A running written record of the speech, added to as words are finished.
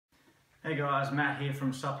Hey guys, Matt here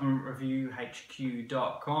from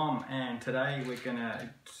supplementreviewhq.com, and today we're going to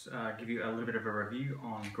give you a little bit of a review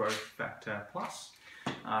on Growth Factor Plus.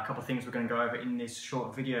 A couple of things we're going to go over in this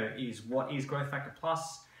short video is what is Growth Factor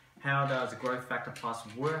Plus, how does Growth Factor Plus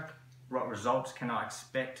work, what results can I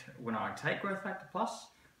expect when I take Growth Factor Plus,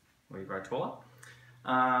 where you grow taller.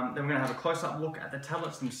 Then we're going to have a close-up look at the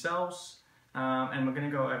tablets themselves. And we're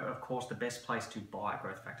going to go over, of course, the best place to buy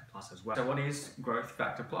Growth Factor Plus as well. So what is Growth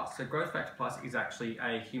Factor Plus? So Growth Factor Plus is actually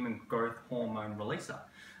a human growth hormone releaser.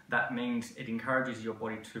 That means it encourages your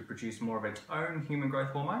body to produce more of its own human growth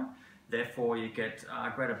hormone. Therefore, you get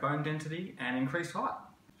greater bone density and increased height.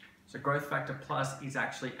 So Growth Factor Plus is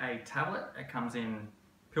actually a tablet. It comes in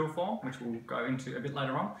pill form, which we'll go into a bit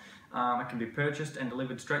later on. It can be purchased and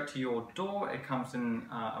delivered straight to your door. It comes in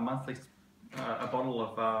a bottle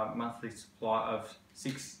of monthly supply of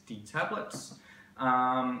 60 tablets.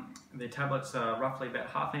 The tablets are roughly about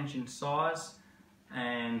 ½ inch in size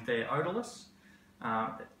and they're odorless.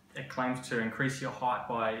 It claims to increase your height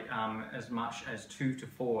by as much as 2 to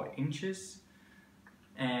 4 inches,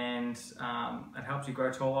 and it helps you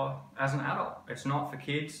grow taller as an adult. It's not for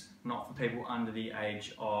kids, not for people under the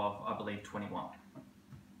age of, I believe, 21.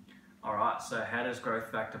 Alright, so how does Growth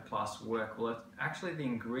Factor Plus work? Well, actually the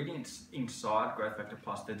ingredients inside Growth Factor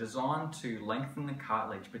Plus, they're designed to lengthen the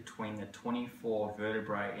cartilage between the 24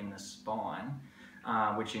 vertebrae in the spine,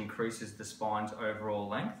 which increases the spine's overall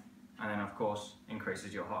length, and then of course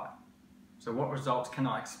increases your height. So what results can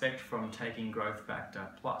I expect from taking Growth Factor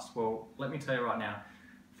Plus? Well, let me tell you right now,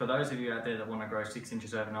 for those of you out there that want to grow 6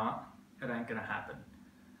 inches overnight, it ain't going to happen.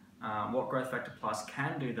 What Growth Factor Plus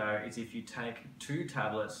can do though is if you take 2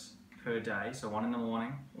 tablets per day, so 1 in the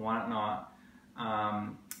morning, 1 at night,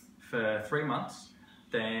 for 3 months,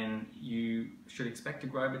 then you should expect to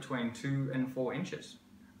grow between 2 and 4 inches.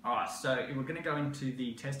 Alright, so we're going to go into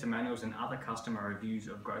the testimonials and other customer reviews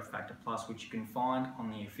of Growth Factor Plus, which you can find on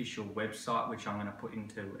the official website, which I'm going to put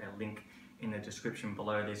into a link in the description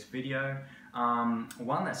below this video.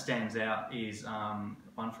 One that stands out is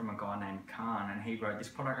one from a guy named Khan, and he wrote, "This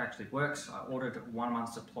product actually works. I ordered 1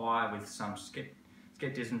 month's supply with some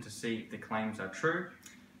skepticism to see if the claims are true.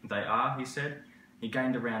 They are," he said. "He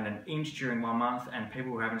gained around 1 inch during 1 month, and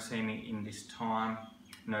people who haven't seen me in this time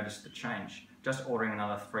noticed the change. Just ordering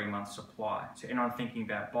another 3 months supply. So anyone thinking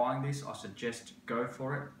about buying this, I suggest go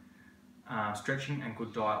for it. Stretching and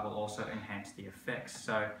good diet will also enhance the effects."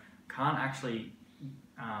 So Khan actually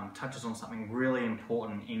touches on something really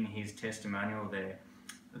important in his testimonial there,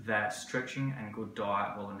 that stretching and good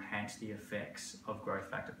diet will enhance the effects of Growth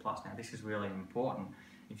Factor Plus. Now this is really important.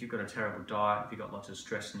 If you've got a terrible diet, if you've got lots of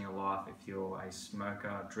stress in your life, if you're a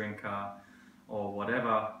smoker, drinker, or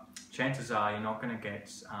whatever, chances are you're not going to get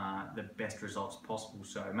the best results possible.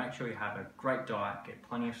 So make sure you have a great diet, get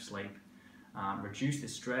plenty of sleep, reduce the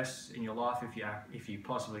stress in your life if you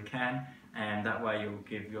possibly can, and that way you'll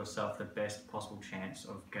give yourself the best possible chance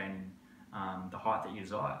of gaining the height that you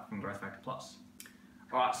desire from Growth Factor Plus.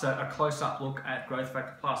 Alright, so a close-up look at Growth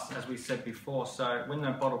Factor Plus, as we said before. So when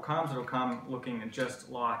the bottle comes, it'll come looking just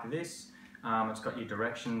like this. It's got your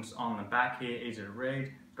directions on the back here, easy to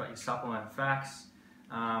read. It's got your supplement facts.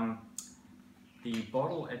 The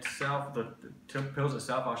bottle itself, the pills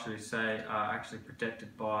itself, I should say, are actually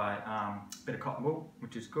protected by a bit of cotton wool,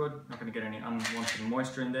 which is good. Not going to get any unwanted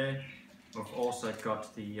moisture in there. We've also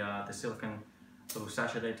got the silicone little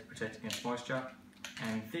sachet there to protect against moisture.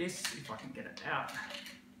 And this, if I can get it out,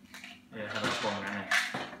 yeah, have it falling down there.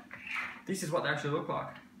 This is what they actually look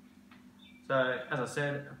like. So, as I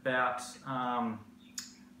said, about, I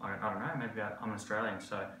don't know, maybe about, I'm Australian,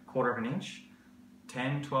 so 1/4 inch,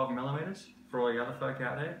 10, 12 millimeters for all you other folk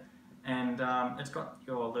out there. And it's got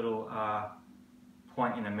your little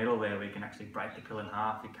point in the middle there where you can actually break the pill in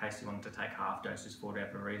half in case you wanted to take half doses for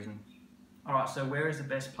whatever reason. Alright, so where is the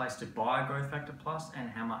best place to buy Growth Factor Plus and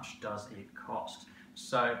how much does it cost?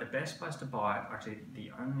 So the best place to buy it, actually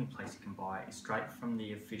the only place you can buy it, is straight from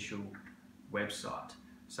the official website.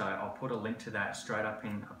 So I'll put a link to that straight up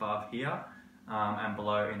in above here and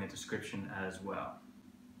below in the description as well.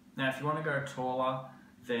 Now if you want to go taller,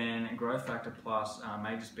 then Growth Factor Plus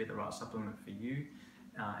may just be the right supplement for you.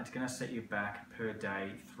 It's going to set you back per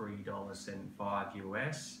day $3.75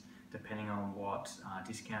 US, depending on what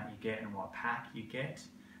discount you get and what pack you get.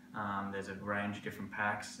 There's a range of different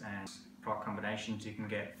packs and product combinations you can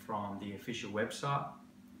get from the official website.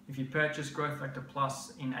 If you purchase Growth Factor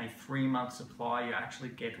Plus in a 3-month supply, you actually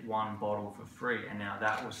get 1 bottle for free, and now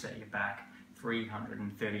that will set you back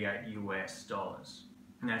 $338 US.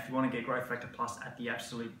 Now if you want to get Growth Factor Plus at the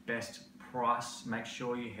absolute best price, make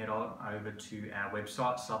sure you head on over to our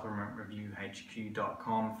website,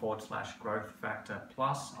 supplementreviewhq.com/growth factor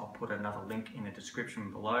plus. I'll put another link in the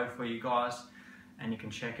description below for you guys, and you can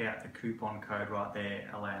check out the coupon code right there,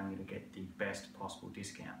 allowing you to get the best possible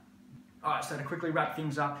discount. Alright, so to quickly wrap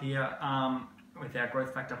things up here with our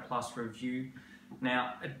Growth Factor Plus review.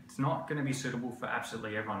 Now, it's not going to be suitable for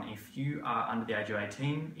absolutely everyone. If you are under the age of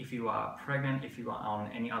 18, if you are pregnant, if you are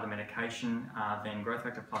on any other medication, then Growth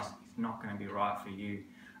Factor Plus is not going to be right for you.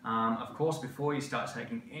 Of course, before you start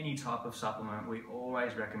taking any type of supplement, we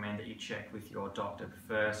always recommend that you check with your doctor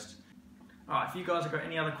first. Alright, if you guys have got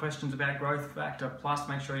any other questions about Growth Factor Plus,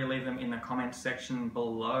 make sure you leave them in the comments section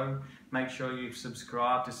below. Make sure you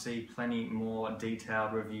subscribe to see plenty more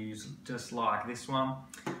detailed reviews just like this one.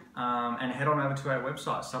 And head on over to our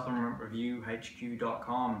website,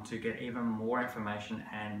 supplementreviewhq.com, to get even more information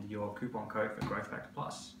and your coupon code for Growth Factor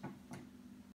Plus.